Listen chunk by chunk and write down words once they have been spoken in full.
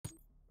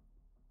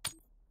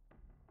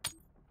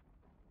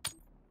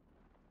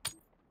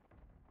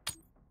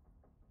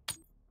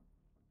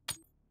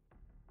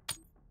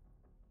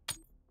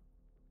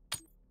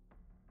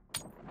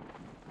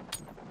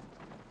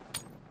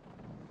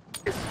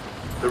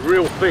The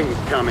real thing's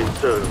coming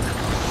soon.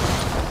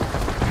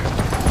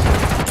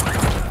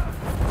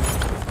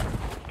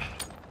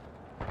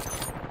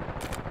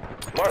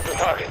 Mark the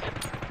target.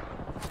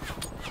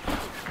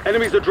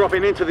 Enemies are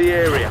dropping into the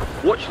area.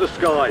 Watch the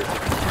skies.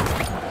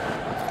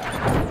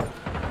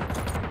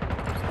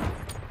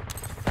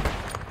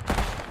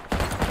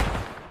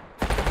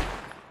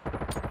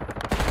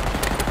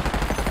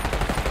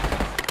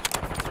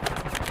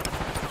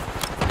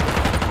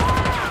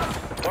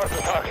 Mark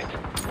the target.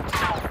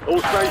 All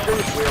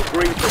stations, we are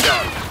green to go.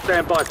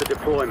 Stand by for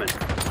deployment.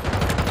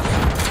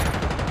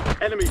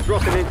 Enemies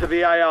dropping into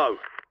the AO.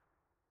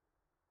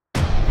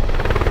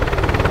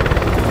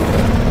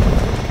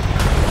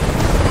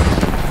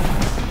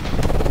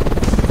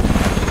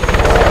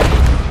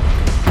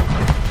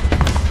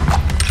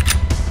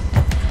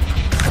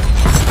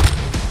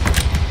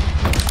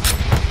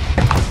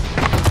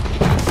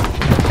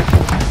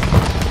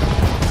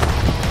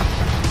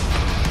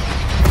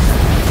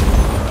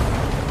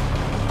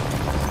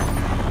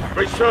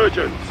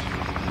 Resurgence!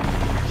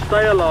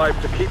 Stay alive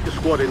to keep the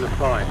squad in the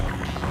fight.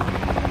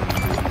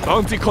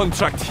 Bounty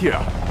contract here.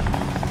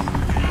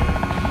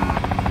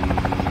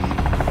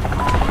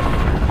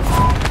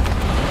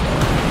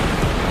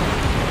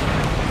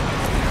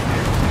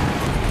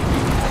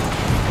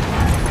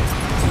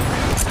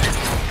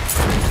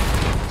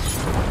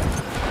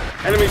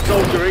 Enemy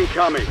soldier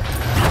incoming.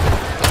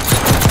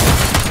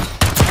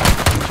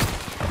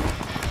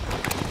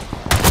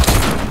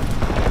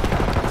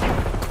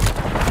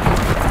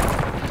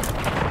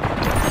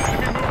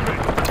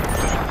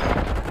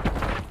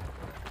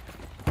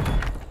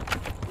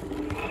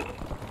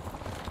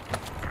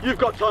 You've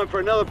got time for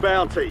another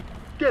bounty.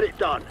 Get it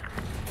done.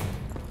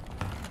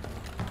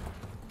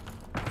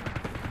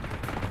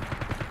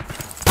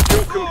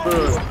 Kill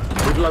confirmed.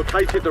 We've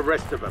located the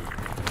rest of them.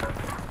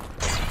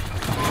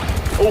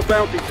 All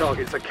bounty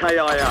targets are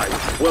KIA.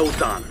 Well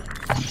done.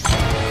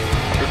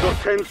 We've got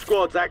 10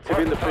 squads active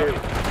in the field.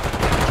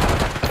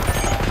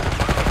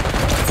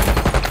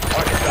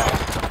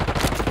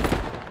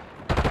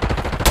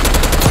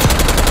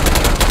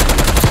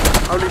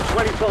 Only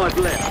 25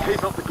 left.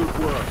 Keep up the good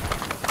work.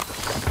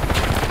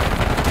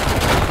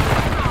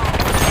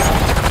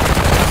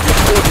 Your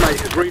squad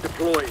mate is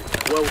redeployed.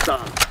 Well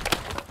done.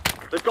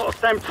 They've got a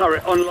SAM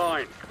turret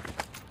online.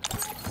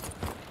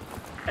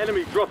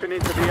 Enemy dropping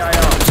into the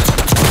AO.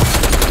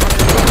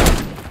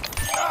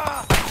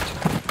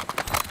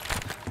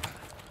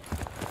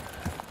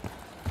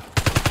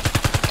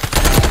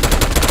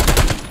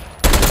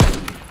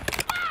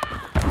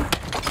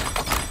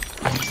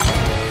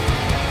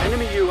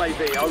 Enemy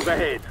UAV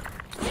overhead.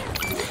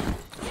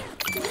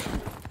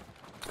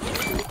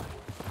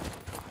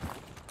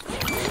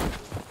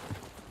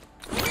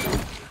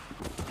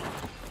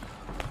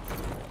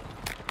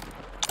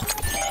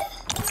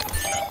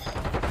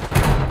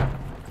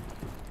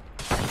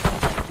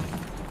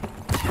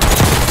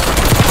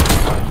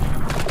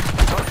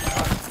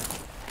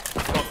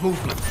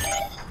 Movement.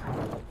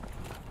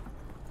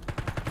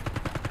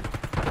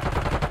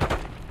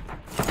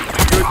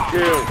 Good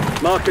kill.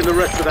 Marking the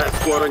rest of that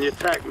squad on your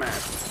tac map.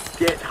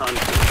 Get hunted.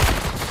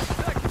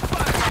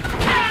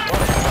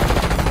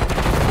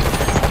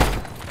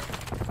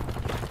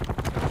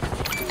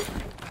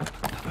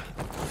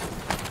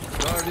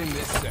 Guarding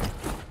this set.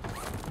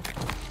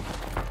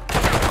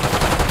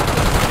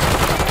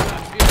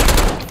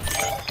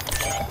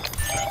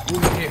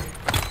 Moving here.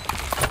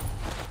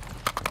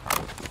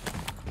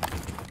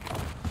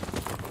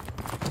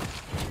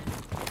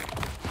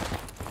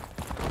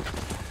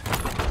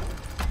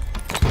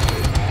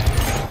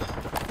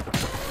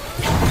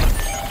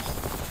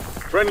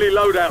 Friendly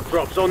loadout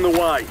drops on the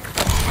way.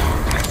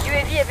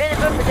 UAV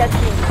available for that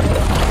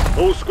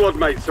team. All squad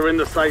mates are in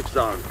the safe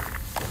zone.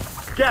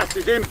 Gas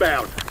is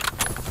inbound.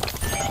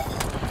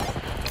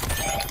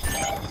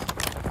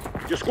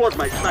 Your squad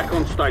mate's back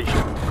on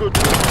station. Good.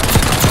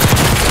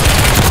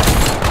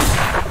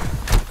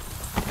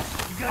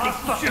 You got any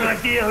fucking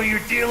idea who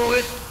you're dealing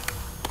with?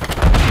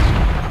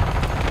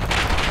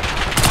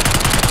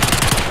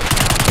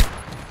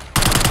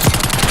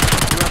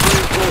 You have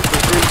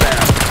reinforcements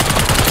inbound.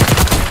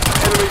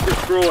 Enemy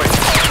destroyed.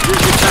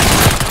 Use your tac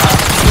map.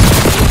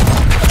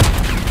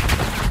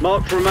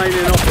 Mark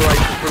remaining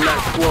operators from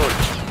that squad.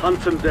 Hunt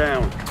them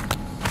down.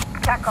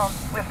 TACOM,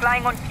 we're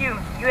flying on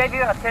fumes.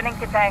 UAV returning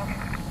to tank.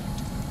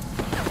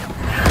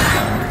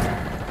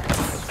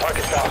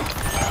 Target down.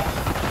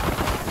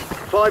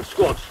 5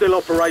 squads still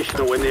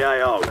operational in the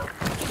AO.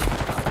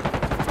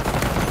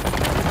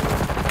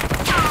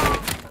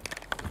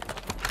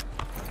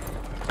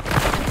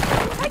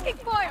 Taking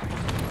fire!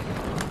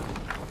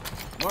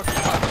 Mark the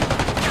target.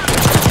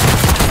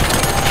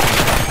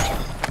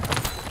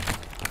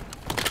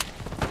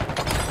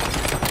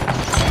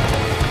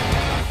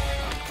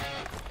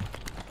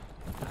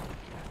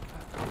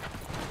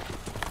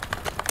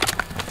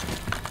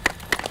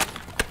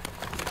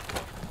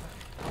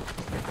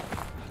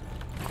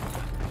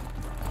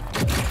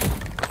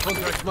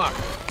 Contract mark.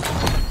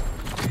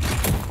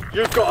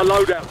 You've got a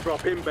loadout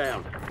drop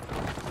inbound.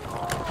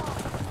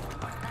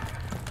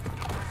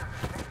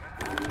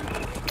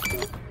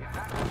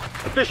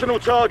 Additional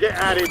target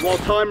added while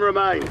time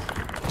remains.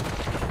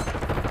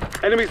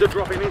 Enemies are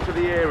dropping into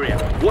the area.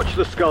 Watch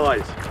the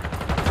skies.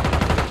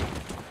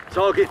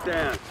 Target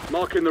down,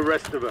 marking the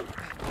rest of them.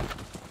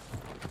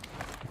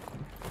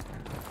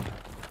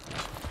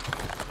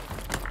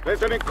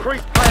 There's an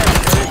increased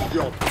payout for this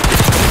job.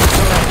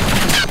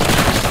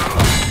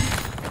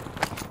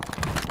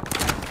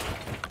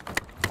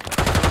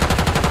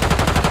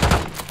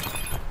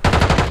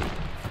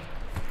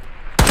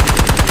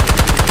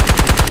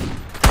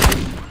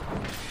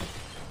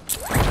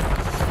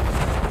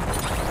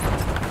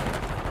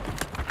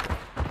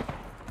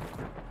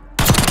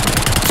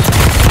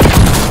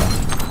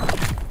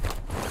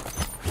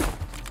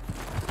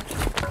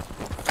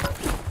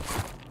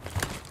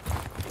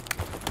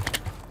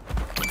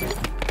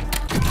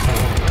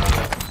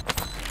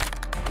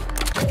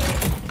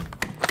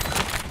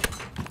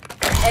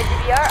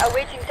 LDVR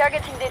awaiting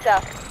targeting data.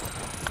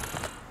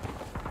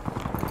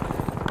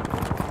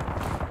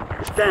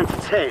 It's down to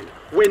 10.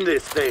 Win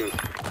this thing.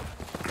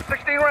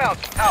 16 rounds.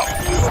 Out.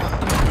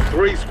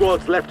 3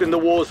 squads left in the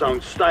war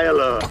zone. Stay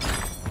alert.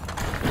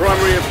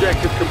 Primary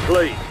objective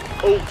complete.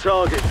 All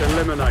targets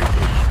eliminated.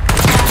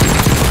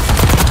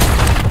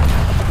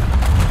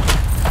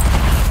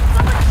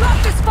 Someone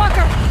drop this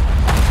fucker!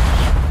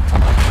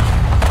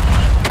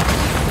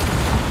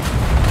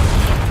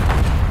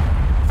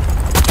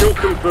 Kill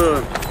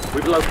confirmed.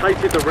 We've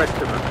located the rest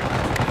of them.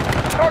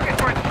 Targets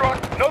are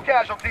instruct. No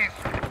casualties.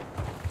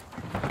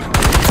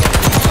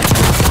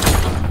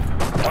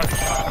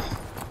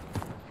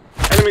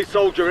 Enemy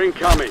soldier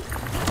incoming.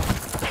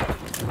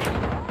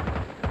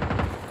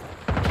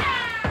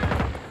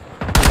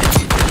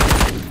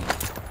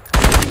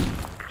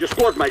 Your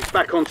squad mate's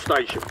back on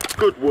station.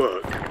 Good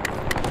work.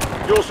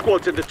 Your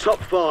squad's in the top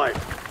 5.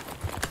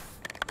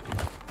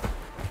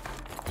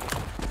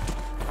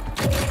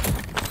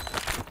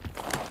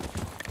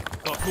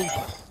 Got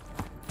movement.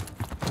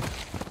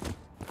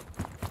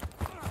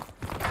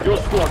 Your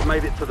squad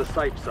made it to the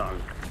safe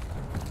zone.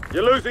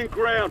 You're losing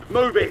ground.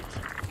 Move it.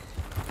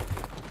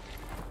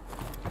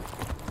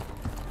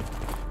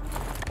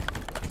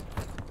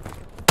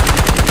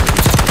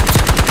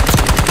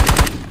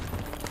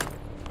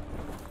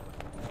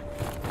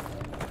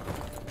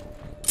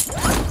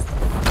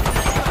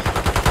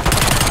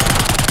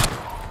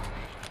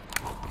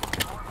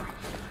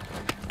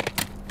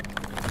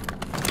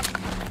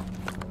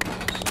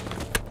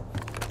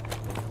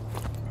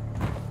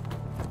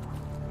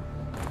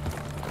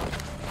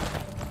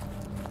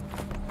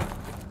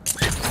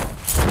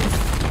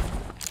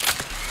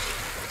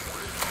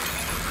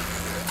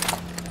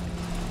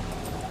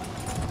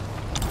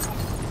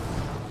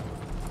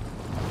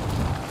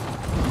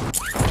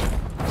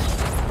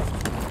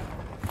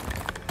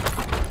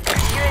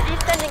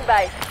 UAV standing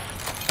by.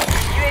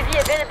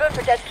 UAV available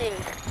for tasking.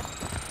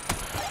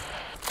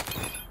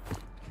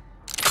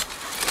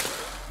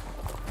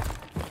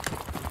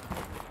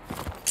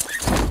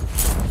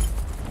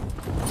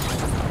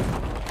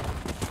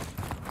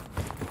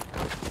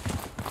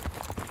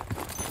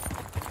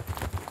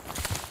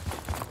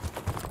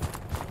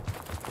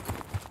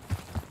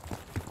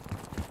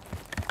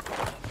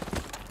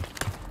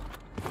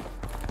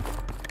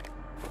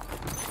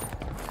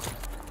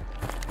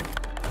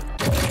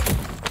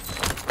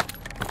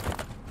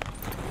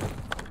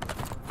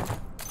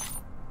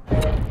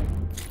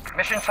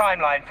 Mission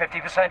timeline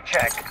 50%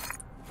 check.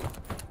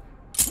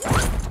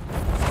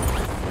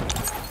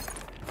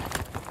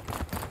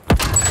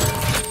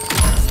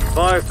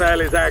 Fire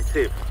sale is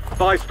active.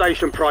 Buy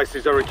station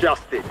prices are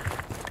adjusted.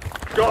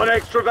 Got an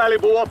extra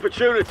valuable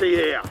opportunity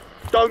here.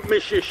 Don't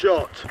miss your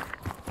shot.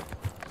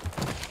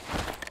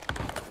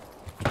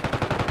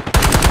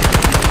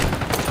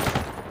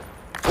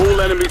 All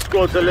enemy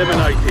squads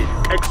eliminated.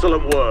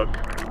 Excellent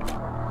work.